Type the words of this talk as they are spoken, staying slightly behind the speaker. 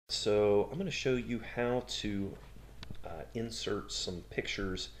So I'm going to show you how to insert some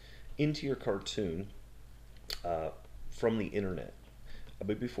pictures into your cartoon uh, from the internet.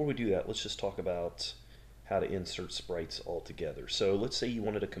 But before we do that, let's just talk about how to insert sprites altogether. So let's say you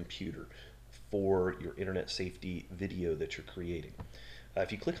wanted a computer for your internet safety video that you're creating.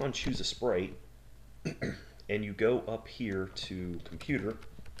 If you click on choose a sprite and you go up here to computer,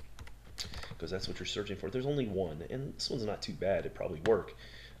 because that's what you're searching for, there's only one, and this one's not too bad, it'd probably work.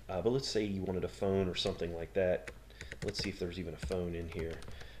 But let's say you wanted a phone or something like that. Let's see if there's even a phone in here.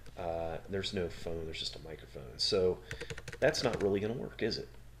 There's no phone, there's just a microphone. So that's not really going to work, is it?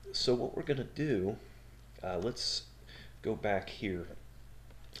 So what we're going to do, let's go back here.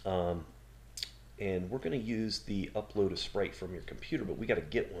 And we're going to use the upload a sprite from your computer, but we got to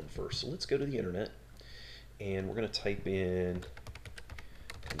get one first. So let's go to the internet, and we're going to type in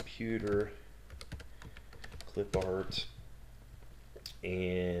computer clip art,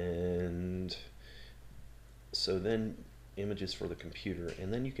 and so then images for the computer,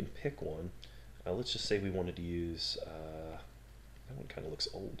 and then you can pick one. Let's just say we wanted to use, that one kind of looks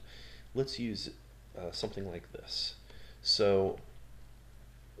old. Let's use something like this. So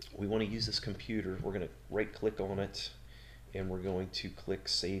we want to use this computer. We're going to right click on it, and we're going to click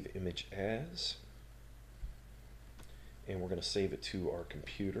save image as, and we're going to save it to our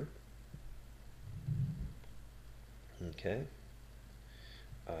computer. Okay.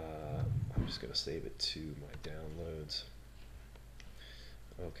 I'm just going to save it to my downloads.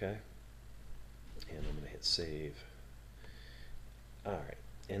 Okay. And I'm going to hit save. Alright.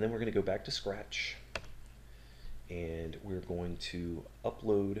 And then we're going to go back to Scratch. And we're going to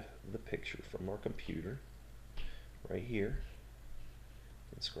upload the picture from our computer right here.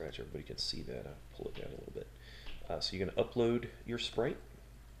 In Scratch, everybody can see that. I'll pull it down a little bit. So you're going to upload your sprite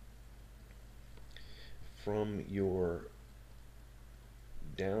from your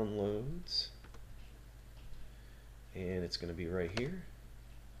downloads, and it's going to be right here.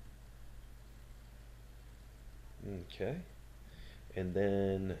 Okay, and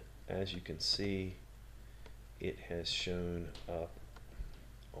then as you can see, it has shown up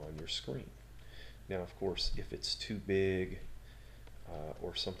on your screen. Now of course, if it's too big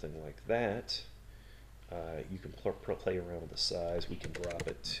or something like that, you can play around with the size. We can drop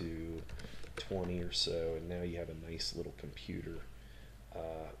it to 20 or so, and now you have a nice little computer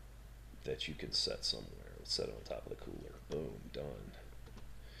that you can set somewhere. Let's set it on top of the cooler. Boom, done.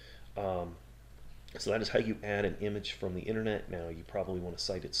 So that is how you add an image from the internet. Now you probably want to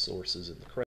cite its sources in the credits.